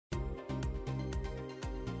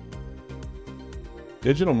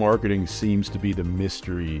Digital marketing seems to be the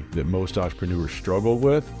mystery that most entrepreneurs struggle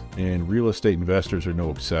with, and real estate investors are no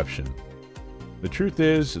exception. The truth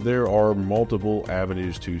is, there are multiple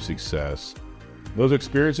avenues to success. Those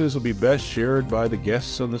experiences will be best shared by the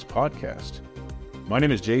guests on this podcast. My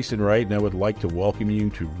name is Jason Wright, and I would like to welcome you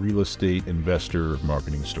to Real Estate Investor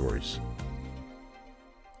Marketing Stories.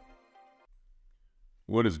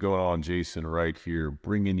 What is going on? Jason Wright here,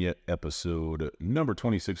 bringing you episode number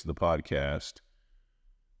 26 of the podcast.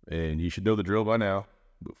 And you should know the drill by now.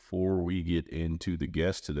 Before we get into the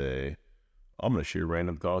guest today, I'm going to share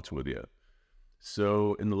random thoughts with you.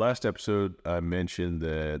 So in the last episode, I mentioned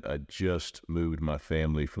that I just moved my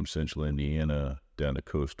family from central Indiana down to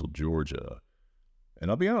coastal Georgia. And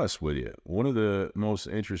I'll be honest with you, one of the most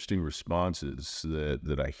interesting responses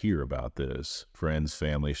that I hear about this, friends,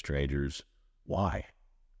 family, strangers, why?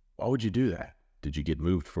 Why would you do that? Did you get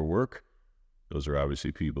moved for work? Those are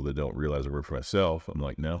obviously people that don't realize I work for myself. I'm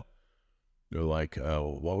like, no. They're like,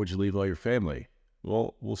 why would you leave all your family?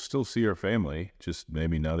 Well, we'll still see our family, just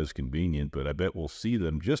maybe not as convenient, but I bet we'll see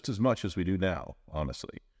them just as much as we do now,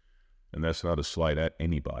 honestly. And that's not a slight at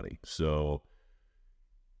anybody. So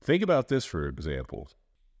think about this, for example.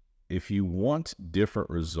 If you want different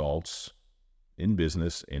results in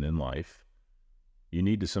business and in life, you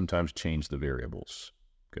need to sometimes change the variables.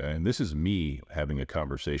 Okay. And this is me having a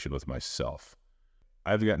conversation with myself.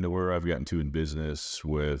 I've gotten to where I've gotten to in business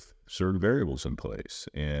with certain variables in place.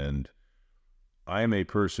 And I am a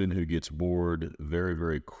person who gets bored very,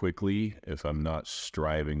 very quickly if I'm not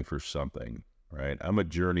striving for something, right? I'm a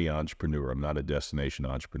journey entrepreneur. I'm not a destination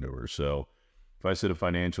entrepreneur. So if I set a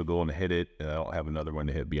financial goal and hit it, and I don't have another one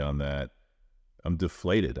to hit beyond that, I'm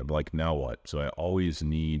deflated. I'm like, now what? So I always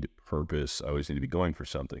need purpose. I always need to be going for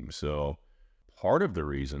something. So part of the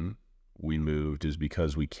reason we moved is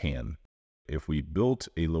because we can. If we built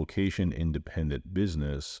a location-independent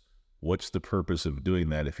business, what's the purpose of doing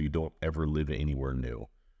that if you don't ever live anywhere new?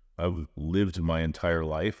 I've lived my entire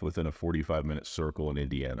life within a 45-minute circle in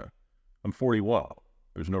Indiana. I'm 41.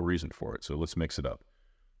 There's no reason for it, so let's mix it up.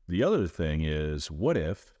 The other thing is, what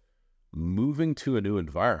if moving to a new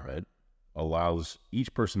environment allows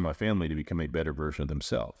each person in my family to become a better version of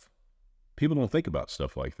themselves? People don't think about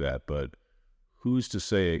stuff like that, but who's to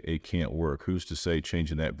say it can't work? Who's to say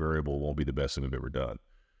changing that variable won't be the best thing we've ever done?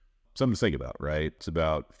 Something to think about, right? It's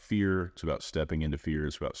about fear. It's about stepping into fear.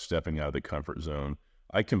 It's about stepping out of the comfort zone.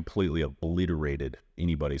 I completely obliterated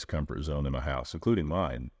anybody's comfort zone in my house, including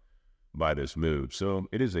mine, by this move. So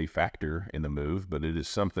it is a factor in the move, but it is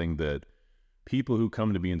something that people who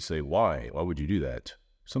come to me and say, why would you do that?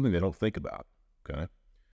 Something they don't think about, okay?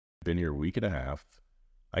 Been here a week and a half.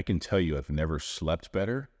 I can tell you I've never slept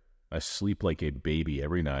better. I sleep like a baby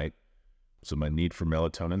every night, so my need for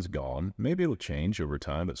melatonin's gone. Maybe it'll change over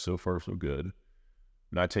time, but so far so good.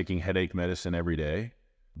 Not taking headache medicine every day.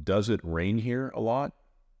 Does it rain here a lot?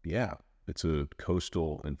 Yeah, it's a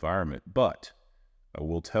coastal environment, but I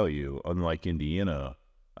will tell you, unlike Indiana,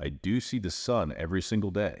 I do see the sun every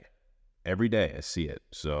single day. Every day I see it.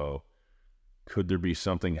 So could there be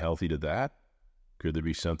something healthy to that? Could there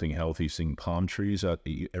be something healthy seeing palm trees out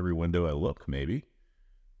every window I look? Maybe.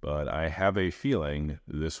 But I have a feeling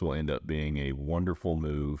this will end up being a wonderful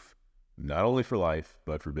move, not only for life,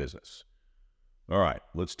 but for business. All right,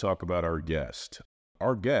 let's talk about our guest.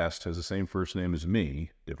 Our guest has the same first name as me,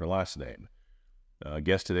 different last name.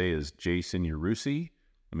 Guest today is Jason Yarusi.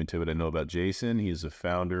 Let me tell you what I know about Jason. He is the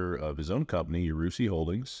founder of his own company, Yarusi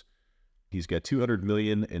Holdings. He's got $200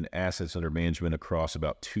 million in assets under management across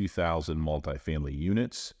about 2,000 multifamily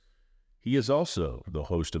units. He is also the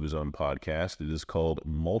host of his own podcast. It is called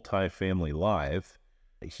Multifamily Live.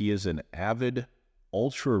 He is an avid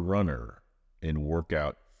ultra runner and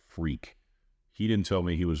workout freak. He didn't tell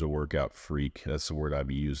me he was a workout freak. That's the word I'd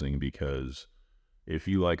be using, because if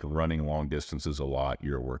you like running long distances a lot,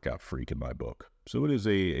 you're a workout freak in my book. So it is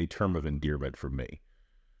a term of endearment for me.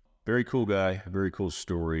 Very cool guy, very cool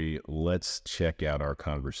story. Let's check out our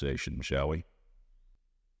conversation, shall we?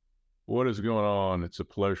 What is going on? It's a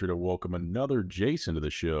pleasure to welcome another Jason to the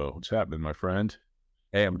show. What's happening, my friend?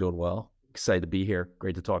 Hey, I'm doing well. Excited to be here.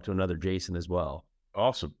 Great to talk to another Jason as well.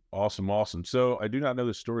 Awesome. So I do not know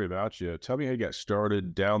the story about you. Tell me how you got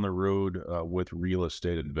started down the road with real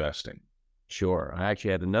estate investing. Sure. I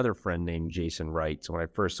actually had another friend named Jason Wright. So when I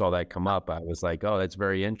first saw that come up, I was like, oh, that's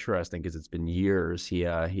very interesting because it's been years. He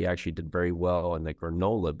actually did very well in the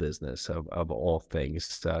granola business of all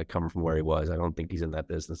things, coming from where he was. I don't think he's in that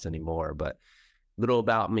business anymore. But little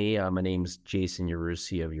about me. My name's Jason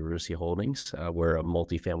Yarusi of Yarusi Holdings. We're a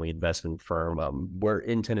multifamily investment firm. We're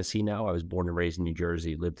in Tennessee now. I was born and raised in New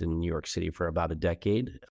Jersey, lived in New York City for about a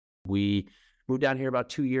decade. We Moved down here about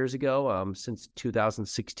 2 years ago. Since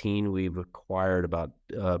 2016, we've acquired about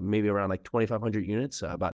maybe around like 2,500 units.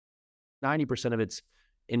 About 90% of it's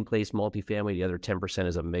in-place multifamily. The other 10%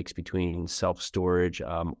 is a mix between self-storage,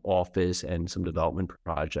 office, and some development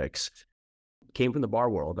projects. Came from the bar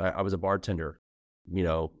world. I was a bartender,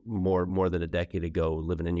 more than a decade ago,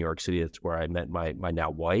 living in New York City. That's where I met my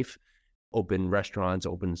now wife. Opened restaurants,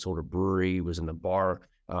 opened and sold a brewery, was in the bar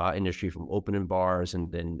industry from opening bars. And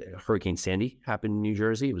then Hurricane Sandy happened in New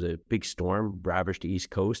Jersey. It was a big storm, ravaged the East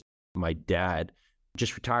Coast. My dad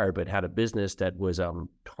just retired, but had a business that was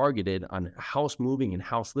targeted on house moving and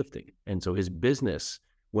house lifting. And so his business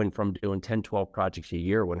went from doing 10, 12 projects a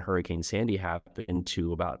year when Hurricane Sandy happened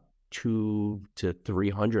to about 200 to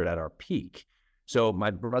 300 at our peak. So my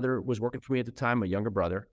brother was working for me at the time, my younger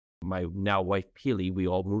brother. My now wife, Peely, we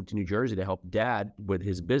all moved to New Jersey to help dad with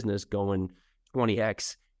his business going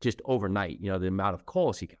 20x just overnight, the amount of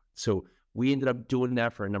calls he got. So we ended up doing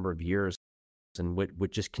that for a number of years. And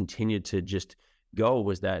what just continued to just go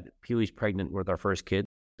was that Peely's pregnant with our first kid.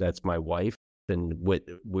 That's my wife. And what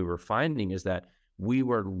we were finding is that we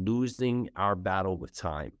were losing our battle with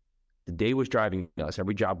time. The day was driving us.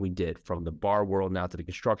 Every job we did, from the bar world now to the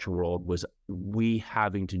construction world, was we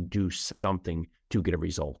having to do something to get a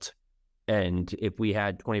result. And if we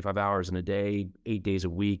had 25 hours in a day, 8 days a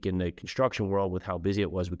week in the construction world with how busy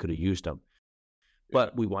it was, we could have used them.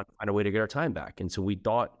 But we want to find a way to get our time back. And so we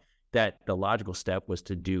thought that the logical step was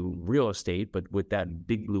to do real estate, but with that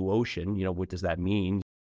big blue ocean, what does that mean?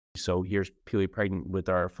 So here's Peely pregnant with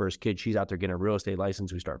our first kid. She's out there getting a real estate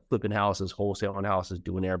license. We start flipping houses, wholesaling houses,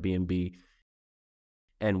 doing Airbnb.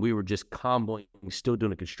 And we were just comboing, still doing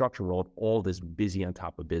the construction world, all this busy on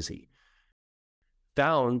top of busy.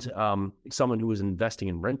 Found someone who was investing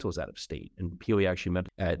in rentals out of state. And Peely actually met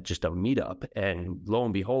at just a meetup. And lo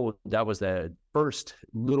and behold, that was the first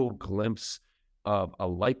little glimpse of a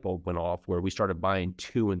light bulb went off, where we started buying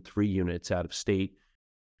 2 and 3 units out of state,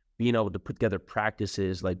 being able to put together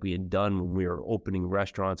practices like we had done when we were opening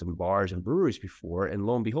restaurants and bars and breweries before. And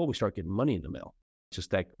lo and behold, we start getting money in the mail.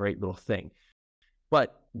 Just that great little thing.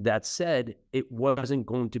 But that said, it wasn't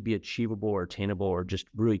going to be achievable or attainable or just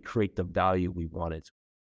really create the value we wanted.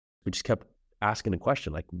 We just kept asking the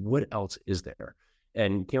question, like, what else is there?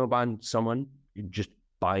 And came upon someone just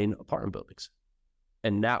buying apartment buildings.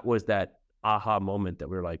 And that was that aha moment that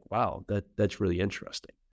we were like, wow, that's really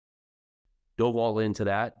interesting. Dove all into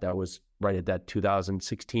that. That was right at that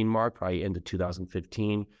 2016 mark, probably into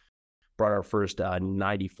 2015. Brought our first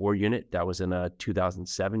 94 unit. That was in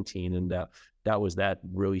 2017. And that was that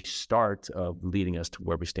really start of leading us to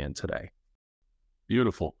where we stand today.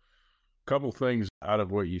 Beautiful. Couple things out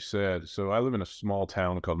of what you said. So I live in a small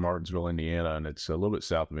town called Martinsville, Indiana, and it's a little bit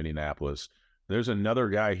south of Indianapolis. There's another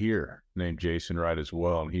guy here named Jason Wright as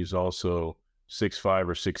well. And he's also 6'5"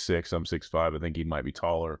 or 6'6". I'm 6'5". I think he might be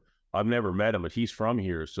taller. I've never met him, but he's from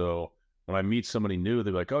here. So when I meet somebody new,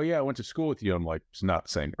 they're like, oh yeah, I went to school with you. I'm like, it's not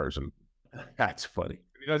the same person. That's funny.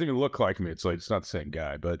 He doesn't even look like me. It's like, it's not the same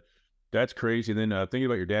guy, but that's crazy. And then thinking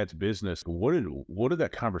about your dad's business, what did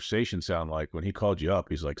that conversation sound like when he called you up?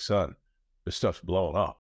 He's like, son, this stuff's blowing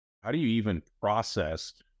up. How do you even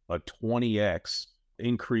process a 20x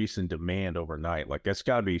increase in demand overnight? Like, that's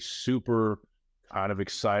got to be super kind of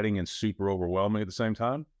exciting and super overwhelming at the same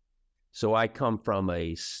time. So I come from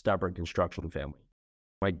a stubborn construction family.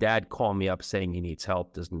 My dad called me up saying he needs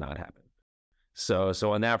help. Does not happen. So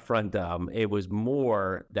on that front, it was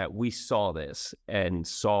more that we saw this and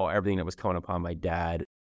saw everything that was coming upon my dad.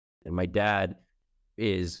 And my dad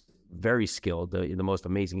is very skilled, the most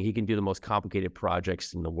amazing. He can do the most complicated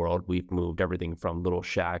projects in the world. We've moved everything from little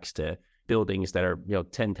shacks to buildings that are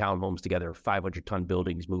 10 townhomes together, 500-ton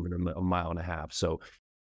buildings moving a mile and a half. So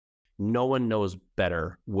no one knows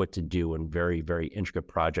better what to do in very, very intricate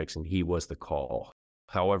projects, and he was the call.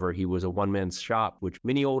 However, he was a one-man shop, which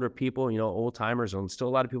many older people, old timers, and still a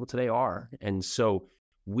lot of people today are. And so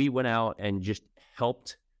we went out and just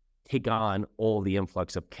helped take on all the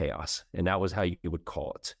influx of chaos. And that was how you would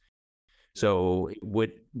call it. So what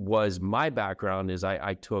was my background is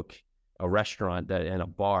I took a restaurant and a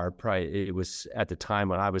bar. Probably it was at the time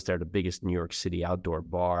when I was there, the biggest New York City outdoor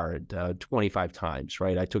bar, 25 times,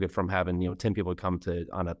 right? I took it from having, 10 people come to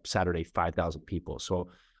on a Saturday, 5,000 people. So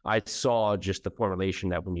I saw just the formulation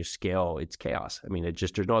that when you scale, it's chaos. I mean,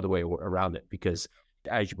 there's no other way around it, because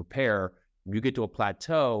as you prepare, you get to a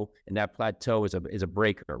plateau, and that plateau is a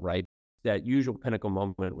breaker, right? That usual pinnacle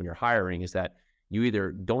moment when you're hiring is that you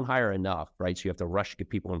either don't hire enough, right? So you have to rush to get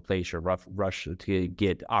people in place, or rush to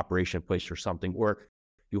get operation in place or something, or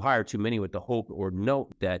you hire too many with the hope or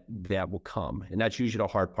note that that will come. And that's usually the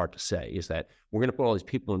hard part to say, is that we're going to put all these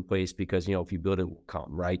people in place because, if you build it, it will come,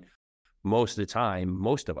 right? Most of the time,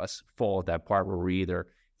 most of us fall at that part where we either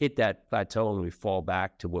hit that plateau and we fall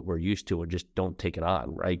back to what we're used to and just don't take it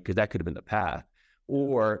on, right? Because that could have been the path.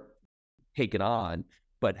 Or take it on,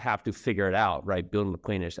 but have to figure it out, right? Building the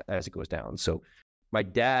plane as it goes down. So my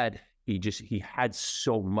dad, he had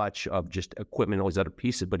so much of just equipment and all these other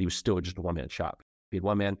pieces, but he was still just a one-man shop. He had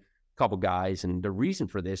one man, a couple guys. And the reason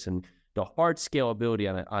for this and the hard scalability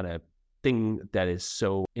on a thing that is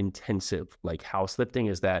so intensive, like house lifting,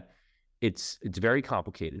 is that it's very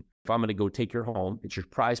complicated. If I'm going to go take your home, it's your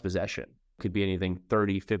prized possession. It could be anything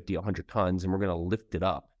 30, 50, 100 tons, and we're going to lift it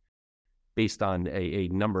up based on a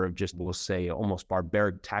number of just, we'll say, almost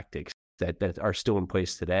barbaric tactics that are still in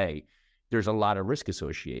place today. There's a lot of risk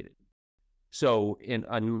associated. So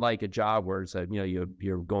unlike a job where it's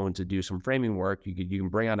you're going to do some framing work, you can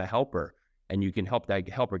bring on a helper and you can help that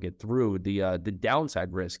helper get through. The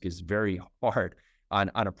downside risk is very hard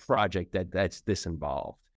on a project that's this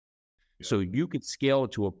involved. Yeah. So you could scale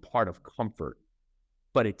to a part of comfort,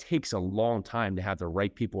 but it takes a long time to have the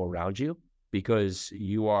right people around you, because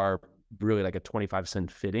you are really like a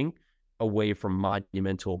 25-cent fitting away from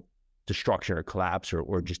monumental destruction or collapse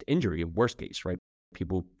or just injury, worst case, right?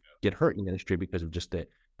 People get hurt in the industry because of just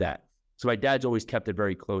that. So my dad's always kept it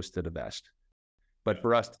very close to the vest. But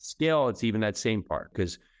for us to scale, it's even that same part,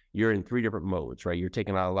 because you're in three different modes, right? You're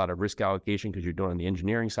taking on a lot of risk allocation because you're doing on the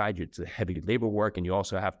engineering side, it's a heavy labor work, and you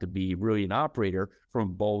also have to be really an operator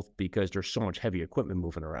from both because there's so much heavy equipment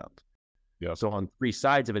moving around. Yeah. So on three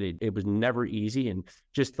sides of it, it was never easy. And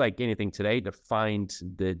just like anything today, to find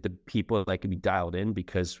the people that can be dialed in,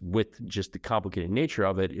 because with just the complicated nature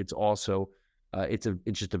of it, it's also, it's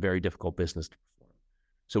just a very difficult business to perform.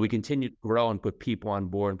 So we continued to grow and put people on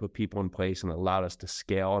board and put people in place, and allowed us to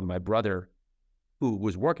scale. And my brother, who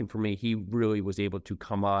was working for me, he really was able to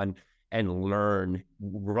come on and learn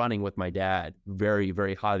running with my dad, very,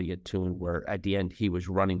 very highly attuned, where at the end, he was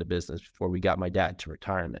running the business before we got my dad to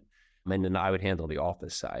retirement. And then I would handle the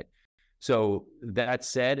office side. So that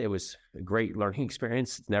said, it was a great learning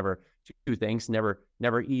experience. It's never two things,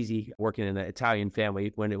 never easy working in an Italian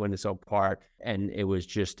family when it's so apart. And it was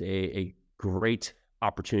just a great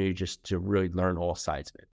opportunity just to really learn all sides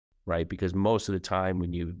of it, right? Because most of the time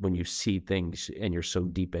when you see things and you're so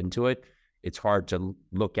deep into it, it's hard to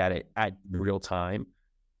look at it at real time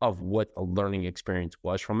of what a learning experience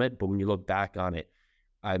was from it. But when you look back on it,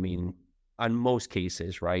 I mean, on most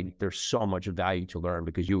cases, right, there's so much value to learn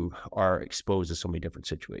because you are exposed to so many different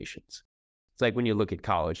situations. It's like when you look at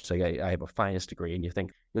college, it's like I have a finance degree and you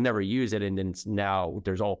think you'll never use it. And then now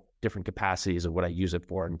there's all different capacities of what I use it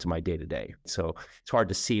for into my day-to-day. So it's hard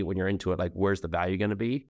to see it when you're into it, like where's the value going to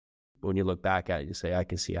be? But when you look back at it, you say, I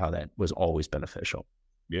can see how that was always beneficial.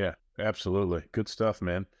 Yeah, absolutely. Good stuff,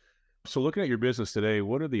 man. So looking at your business today,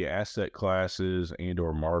 what are the asset classes and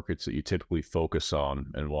or markets that you typically focus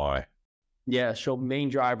on, and why? Yeah, so main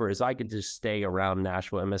driver is I could just stay around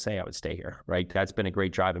Nashville MSA, I would stay here, right? That's been a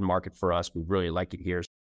great driving market for us. We really like it here.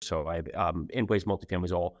 So I have in-place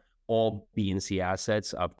multifamilies, all B and C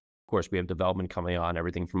assets. Of course, we have development coming on,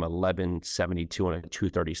 everything from 1172 and a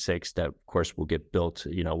 236 that, of course, will get built,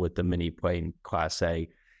 with the mini plane Class A.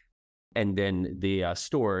 And then the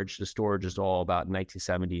storage is all about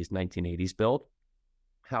 1970s, 1980s built.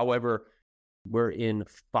 However, we're in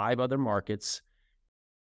 5 other markets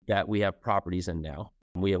that we have properties in now.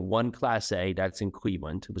 We have one Class A that's in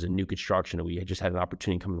Cleveland. It was a new construction that we had just had an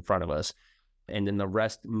opportunity come in front of us. And then the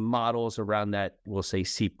rest models around that, we'll say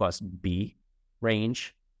C plus B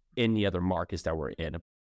range in the other markets that we're in. If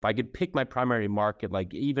I could pick my primary market,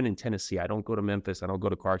 like even in Tennessee, I don't go to Memphis, I don't go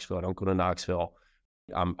to Clarksville, I don't go to Knoxville.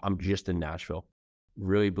 I'm just in Nashville.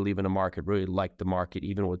 Really believe in the market, really like the market,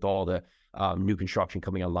 even with all the new construction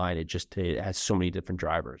coming online. It has so many different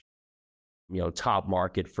drivers. Top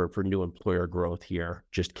market for new employer growth here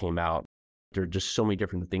just came out. There are just so many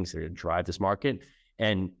different things that drive this market.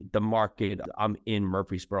 And the market, I'm in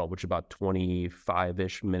Murfreesboro, which is about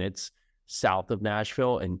 25-ish minutes south of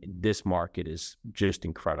Nashville. And this market is just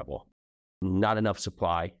incredible. Not enough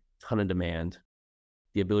supply, ton of demand.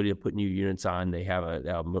 The ability to put new units on. They have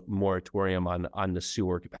a moratorium on the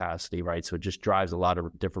sewer capacity, right? So it just drives a lot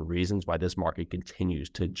of different reasons why this market continues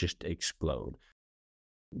to just explode.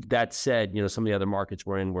 That said, some of the other markets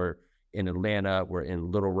we're in Atlanta, we're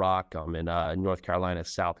in Little Rock, I'm in North Carolina,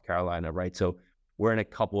 South Carolina, right? So we're in a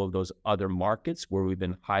couple of those other markets where we've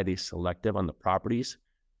been highly selective on the properties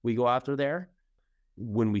we go after there.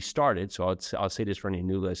 When we started, so I'll say this for any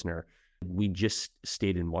new listener, we just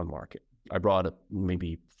stayed in one market. I brought up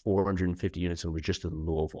maybe 450 units and was just in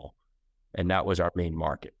Louisville. And that was our main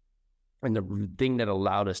market. And the thing that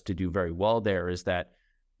allowed us to do very well there is that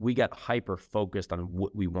we got hyper focused on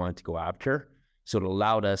what we wanted to go after. So it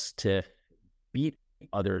allowed us to beat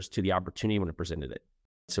others to the opportunity when it presented it.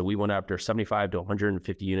 So we went after 75 to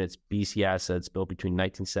 150 units, BC assets built between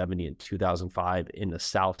 1970 and 2005 in the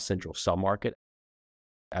South Central submarket.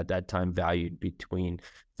 At that time, valued between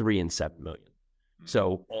 3 and 7 million.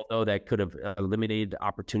 So although that could have eliminated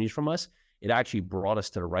opportunities from us, it actually brought us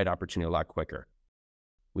to the right opportunity a lot quicker.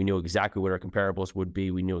 We knew exactly what our comparables would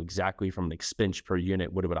be. We knew exactly from an expense per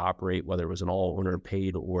unit what it would operate, whether it was an all owner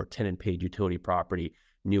paid or tenant paid utility property,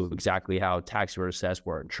 knew exactly how taxes were assessed,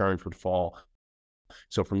 where insurance would fall.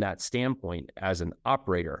 So from that standpoint, as an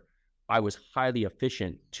operator, I was highly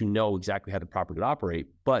efficient to know exactly how the property would operate.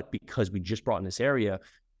 But because we just brought in this area,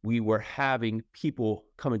 we were having people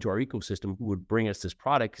come into our ecosystem who would bring us this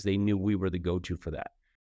product because they knew we were the go-to for that.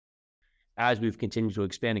 As we've continued to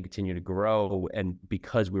expand and continue to grow, and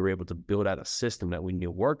because we were able to build out a system that we knew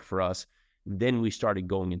worked for us, then we started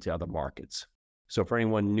going into other markets. So for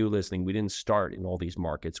anyone new listening, we didn't start in all these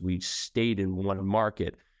markets. We stayed in one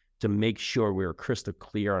market to make sure we were crystal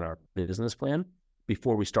clear on our business plan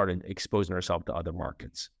before we started exposing ourselves to other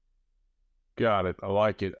markets. Got it. I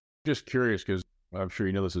like it. Just curious because I'm sure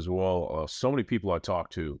you know this as well. So many people I talk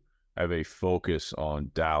to have a focus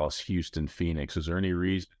on Dallas, Houston, Phoenix. Is there any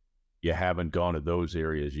reason you haven't gone to those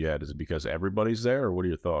areas yet? Is it because everybody's there, or what are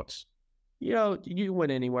your thoughts? You know, you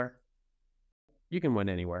win anywhere. You can win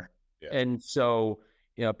anywhere. Yeah. And so,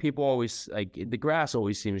 you know, people always like the grass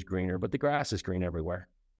always seems greener, but the grass is green everywhere.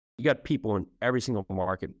 You got people in every single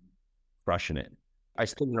market crushing it. I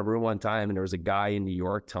stood in a room one time and there was a guy in New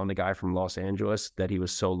York telling the guy from Los Angeles that he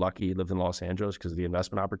was so lucky he lived in Los Angeles because of the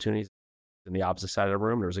investment opportunities. In the opposite side of the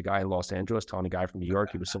room, there was a guy in Los Angeles telling a guy from New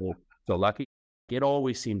York he was so lucky. It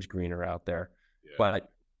always seems greener out there. Yeah.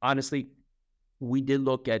 But honestly, we did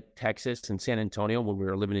look at Texas and San Antonio when we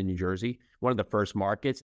were living in New Jersey, one of the first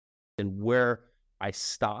markets. And where I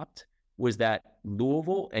stopped was that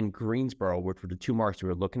Louisville and Greensboro, which were the two markets we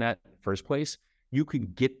were looking at in the first place, you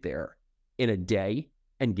could get there in a day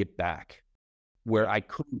and get back, where I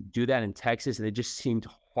couldn't do that in Texas. And it just seemed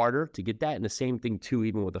harder to get that. And the same thing too,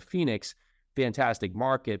 even with the Phoenix, fantastic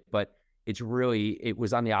market, but it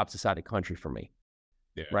was on the opposite side of the country for me.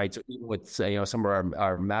 Yeah. Right. So even with, you know, some of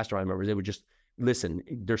our mastermind members, they would just listen,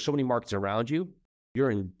 there's so many markets around you.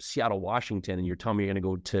 You're in Seattle, Washington, and you're telling me you're going to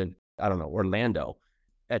go to, I don't know, Orlando.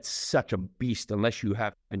 That's such a beast unless you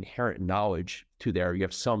have inherent knowledge to there. You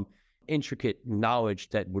have some intricate knowledge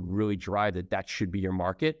that would really drive that should be your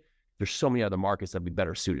market. There's so many other markets that'd be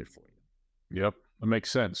better suited for you. Yep. It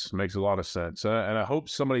makes sense. Makes a lot of sense. And I hope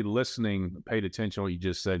somebody listening paid attention to what you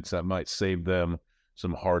just said, because that might save them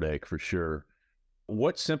some heartache for sure.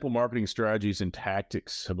 What simple marketing strategies and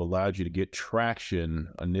tactics have allowed you to get traction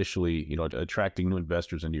initially, you know, attracting new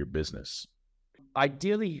investors into your business?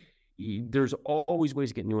 Ideally, there's always ways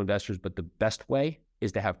to get new investors, but the best way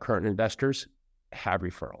is to have current investors have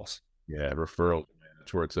referrals. Yeah, referrals.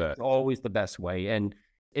 That's where it's at. It's always the best way. And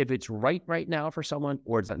if it's right now for someone,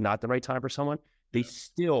 or it's not the right time for someone, they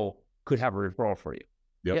still could have a referral for you.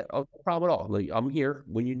 Yep. Yeah, no problem at all. Like, I'm here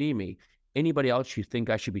when you need me. Anybody else you think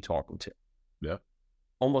I should be talking to? Yeah.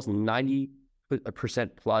 Almost 90%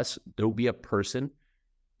 plus, there'll be a person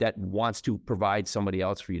that wants to provide somebody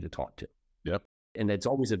else for you to talk to. Yep. And it's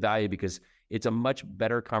always a value because it's a much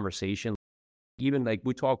better conversation. Even like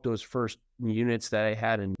we talked those first units that I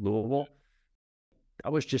had in Louisville,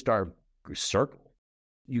 that was just our circle.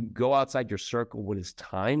 You go outside your circle when it's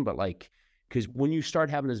time, but like, because when you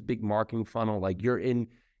start having this big marketing funnel, like you're in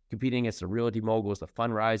competing against the realty moguls, the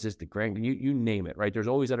Fundrisers, the grand, you name it, right? There's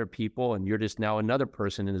always other people, and you're just now another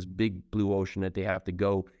person in this big blue ocean that they have to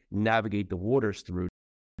go navigate the waters through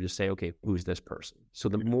to say, okay, who's this person? So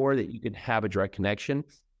the more that you can have a direct connection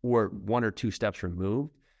or one or two steps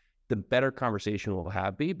removed, the better conversation will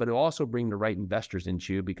be, but it'll also bring the right investors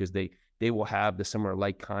into you because they will have the similar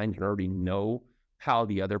like kind and already know how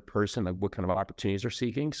the other person, like what kind of opportunities they're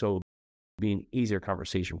seeking. So it'll be an easier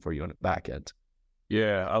conversation for you on the back end.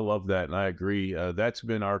 Yeah, I love that. And I agree. That's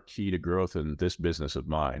been our key to growth in this business of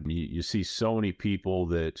mine. You see so many people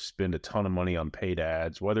that spend a ton of money on paid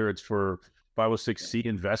ads, whether it's for 506C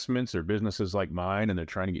investments or businesses like mine, and they're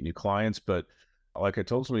trying to get new clients. But like I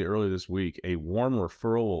told somebody earlier this week, a warm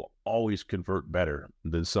referral will always convert better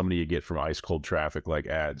than somebody you get from ice cold traffic like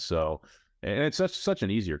ads. So, and it's such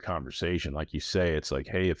an easier conversation. Like you say, it's like,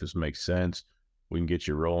 hey, if this makes sense, we can get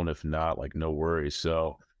you rolling. If not, like, no worries.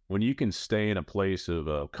 So when you can stay in a place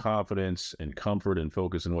of confidence and comfort and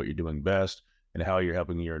focus on what you're doing best, and how you're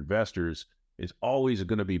helping your investors is always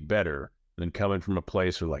going to be better than coming from a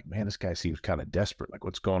place where like, man, this guy seems kind of desperate. Like,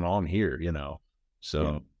 what's going on here?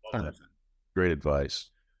 So great advice.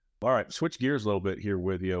 All right, switch gears a little bit here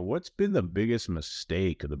with you. What's been the biggest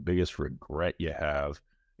mistake or the biggest regret you have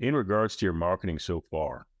in regards to your marketing so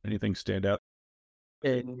far? Anything stand out?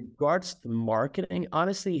 In regards to marketing,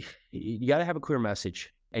 honestly, you got to have a clear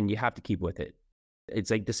message and you have to keep with it.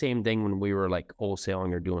 It's like the same thing when we were like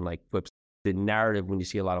wholesaling or doing like flips. The narrative, when you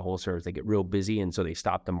see a lot of wholesalers, they get real busy. And so they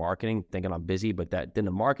stop the marketing thinking I'm busy, but then the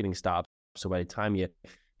marketing stops. So by the time you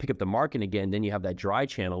pick up the marketing again, then you have that dry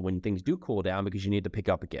channel when things do cool down because you need to pick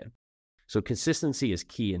up again. So consistency is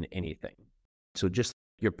key in anything. So just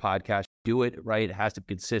your podcast, do it right. It has to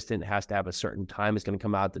be consistent. It has to have a certain time it's going to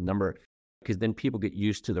come out, the number, because then people get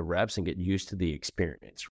used to the reps and get used to the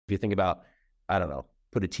experience. If you think about, I don't know,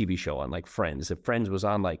 put a TV show on like Friends. If Friends was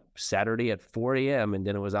on like Saturday at 4 a.m. and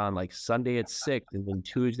then it was on like Sunday at 6 and then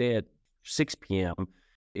Tuesday at 6 p.m.,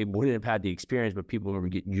 it wouldn't have had the experience, but people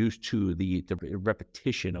would get used to the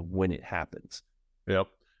repetition of when it happens. Yep.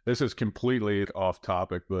 This is completely off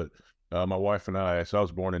topic, but my wife and I, so I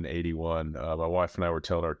was born in 81. My wife and I were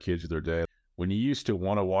telling our kids the other day, when you used to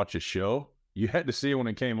want to watch a show, you had to see it when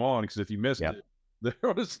it came on, because if you missed it,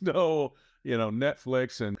 there was no,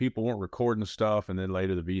 Netflix, and people weren't recording stuff. And then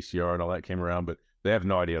later the VCR and all that came around, but they have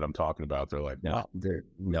no idea what I'm talking about. They're like, no, everything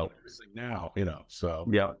now, so.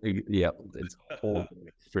 Yeah. It's a whole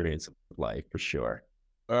experience of life for sure.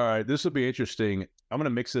 All right, this will be interesting. I'm going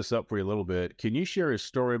to mix this up for you a little bit. Can you share a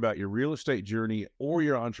story about your real estate journey or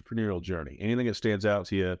your entrepreneurial journey? Anything that stands out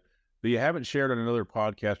to you that you haven't shared on another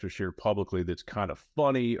podcast or shared publicly that's kind of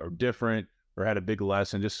funny or different or had a big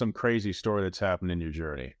lesson, just some crazy story that's happened in your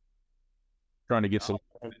journey? Trying to get some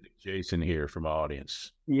Jason here from our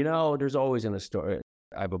audience. There's always in a story.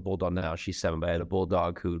 I have a bulldog now. She's 7, but I had a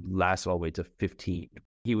bulldog who lasted all the way to 15.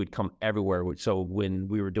 He would come everywhere. So when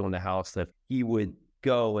we were doing the house stuff, he would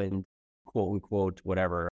go and quote unquote,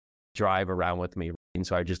 whatever, drive around with me. And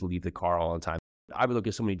so I just leave the car all the time. I would look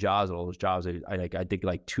at so many jobs, all those jobs. I did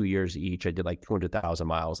like 2 years each. I did like 200,000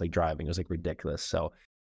 miles, like driving. It was like ridiculous. So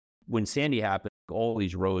when Sandy happened, all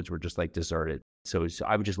these roads were just like deserted. So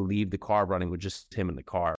I would just leave the car running with just him in the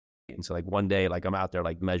car. And so like one day, like I'm out there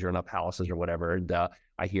like measuring up houses or whatever. And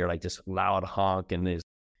I hear like this loud honk, and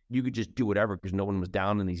you could just do whatever because no one was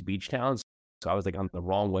down in these beach towns. So I was like on the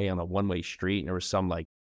wrong way on a one-way street, and there was some like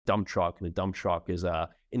dump truck, and the dump truck is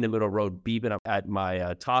in the middle of the road beeping up at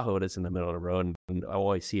my Tahoe that's in the middle of the road. And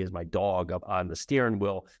all I see is my dog up on the steering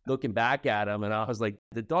wheel looking back at him. And I was like,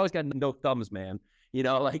 the dog's got no thumbs, man.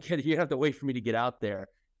 Like you have to wait for me to get out there.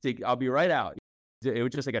 I'll be right out. It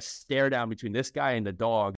was just like a stare down between this guy and the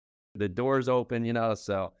dog. The door's open,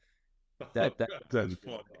 so that's funny.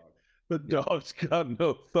 The dog's got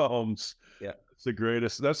no thumbs. Yeah. It's the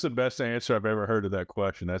greatest. That's the best answer I've ever heard of that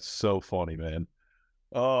question. That's so funny, man.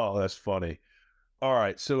 Oh, that's funny. All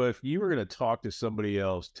right. So if you were going to talk to somebody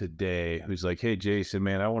else today who's like, hey, Jason,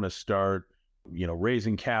 man, I want to start,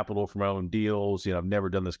 raising capital for my own deals. I've never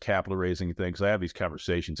done this capital raising thing. So I have these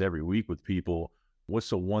conversations every week with people.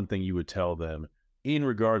 What's the one thing you would tell them in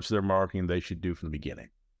regards to their marketing they should do from the beginning?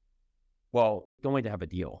 Well, don't wait to have a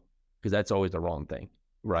deal, because that's always the wrong thing,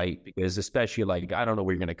 right? Because especially like, I don't know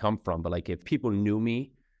where you're going to come from, but like if people knew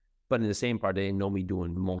me, but in the same part, they didn't know me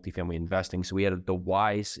doing multifamily investing. So we had the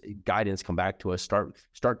wise guidance come back to us,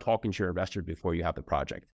 start talking to your investors before you have the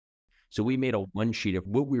project. So we made a one sheet of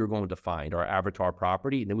what we were going to find, our avatar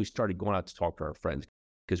property. And then we started going out to talk to our friends.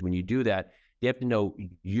 Because when you do that, they have to know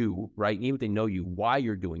you, right? Even if they know you, why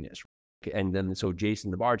you're doing this. And then, so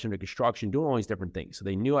Jason, the bartender, construction, doing all these different things. So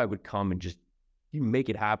they knew I would come and just make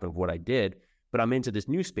it happen of what I did, but I'm into this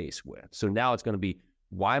new space with. So now it's going to be,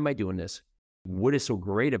 why am I doing this? What is so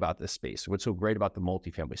great about this space? What's so great about the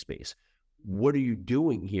multifamily space? What are you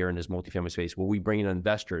doing here in this multifamily space? Well, we bring in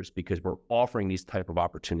investors because we're offering these type of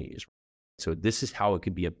opportunities. So this is how it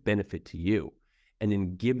could be a benefit to you. And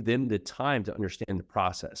then give them the time to understand the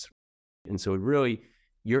process. And so really,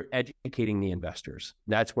 you're educating the investors.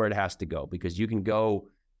 That's where it has to go, because you can go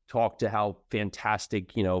talk to how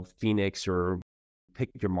fantastic, Phoenix or pick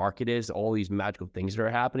your market is, all these magical things that are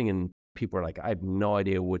happening. And people are like, I have no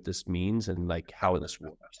idea what this means and like how this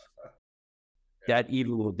works. That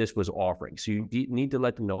even this was offering. So you need to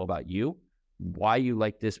let them know about you, why you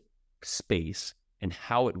like this space and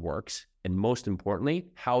how it works. And most importantly,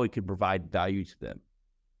 how it could provide value to them.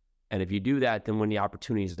 And if you do that, then when the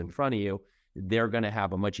opportunity is in front of you, they're going to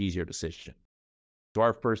have a much easier decision. So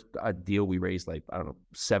our first deal, we raised like, I don't know,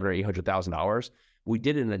 $700,000 or $800,000. We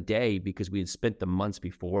did it in a day because we had spent the months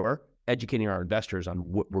before educating our investors on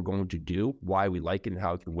what we're going to do, why we like it, and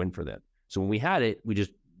how it can win for them. So when we had it, we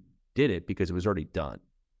just did it because it was already done.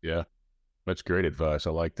 Yeah, that's great advice.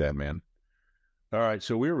 I like that, man. All right,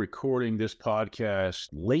 so we're recording this podcast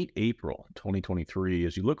late April 2023.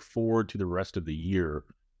 As you look forward to the rest of the year,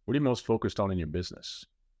 what are you most focused on in your business?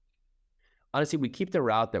 Honestly, we keep the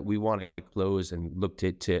route that we want to close and look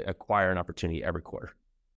to acquire an opportunity every quarter.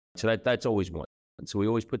 So that's always one. And so we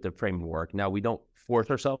always put the framework. Now, we don't force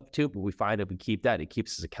ourselves to, but we find if we keep that, it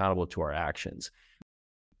keeps us accountable to our actions.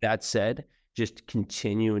 That said, just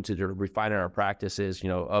continuing to refine our practices,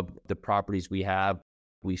 of the properties we have.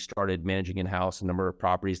 We started managing in-house a number of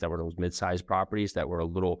properties that were those mid-sized properties that were a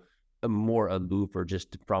little more aloof or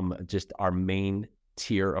just from just our main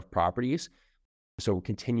tier of properties. So we're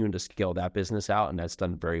continuing to scale that business out, and that's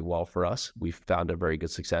done very well for us. We've found a very good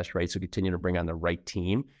success rate. So continue to bring on the right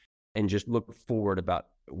team and just look forward about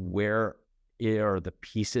where are the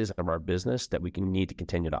pieces of our business that we need to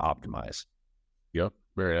continue to optimize. Yep,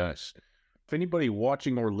 very nice. If anybody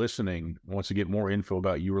watching or listening wants to get more info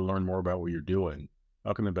about you or learn more about what you're doing,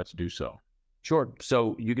 how can they best do so? Sure.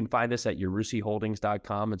 So you can find us at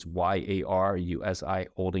yarusiholdings.com. It's YARUSI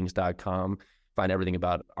holdings.com. Find everything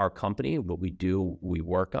about our company, what we do, we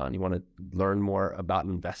work on. You want to learn more about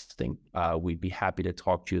investing, we'd be happy to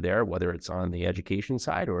talk to you there, whether it's on the education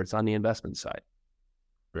side or it's on the investment side.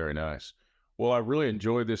 Very nice. Well, I really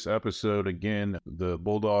enjoyed this episode. Again, the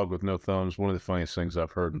bulldog with no thumbs, one of the funniest things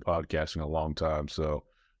I've heard in podcasting in a long time. So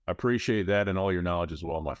I appreciate that and all your knowledge as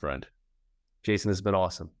well, my friend. Jason, this has been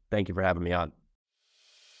awesome. Thank you for having me on.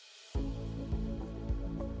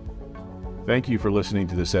 Thank you for listening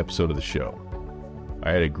to this episode of the show.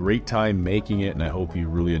 I had a great time making it, and I hope you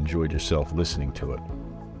really enjoyed yourself listening to it.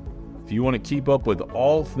 If you want to keep up with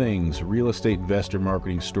all things Real Estate Investor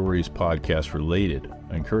Marketing Stories podcast related,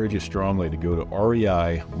 I encourage you strongly to go to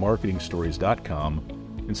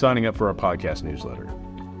reimarketingstories.com and signing up for our podcast newsletter.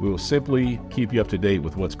 We will simply keep you up to date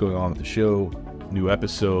with what's going on with the show, new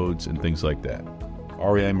episodes, and things like that.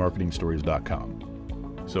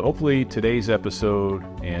 reimarketingstories.com. So hopefully today's episode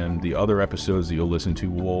and the other episodes that you'll listen to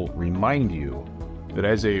will remind you that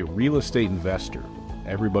as a real estate investor,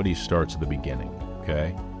 everybody starts at the beginning,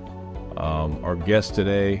 okay? Our guest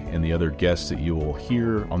today and the other guests that you will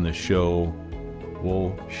hear on this show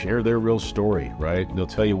will share their real story, right? They'll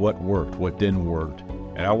tell you what worked, what didn't work.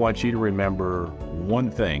 And I want you to remember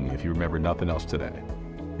one thing, if you remember nothing else today.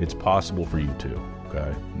 It's possible for you too,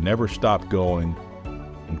 okay? Never stop going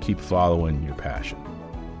and keep following your passion.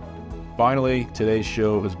 Finally, today's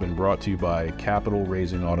show has been brought to you by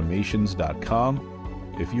capitalraisingautomations.com.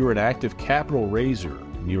 If you're an active capital raiser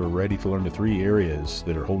and you are ready to learn the 3 areas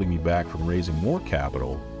that are holding you back from raising more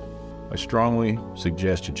capital, I strongly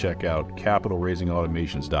suggest you check out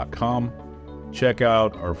capitalraisingautomations.com. Check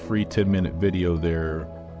out our free 10-minute video there,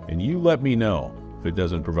 and you let me know if it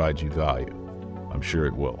doesn't provide you value. I'm sure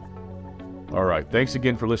it will. All right, thanks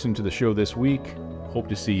again for listening to the show this week. Hope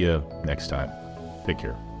to see you next time. Take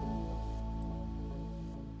care.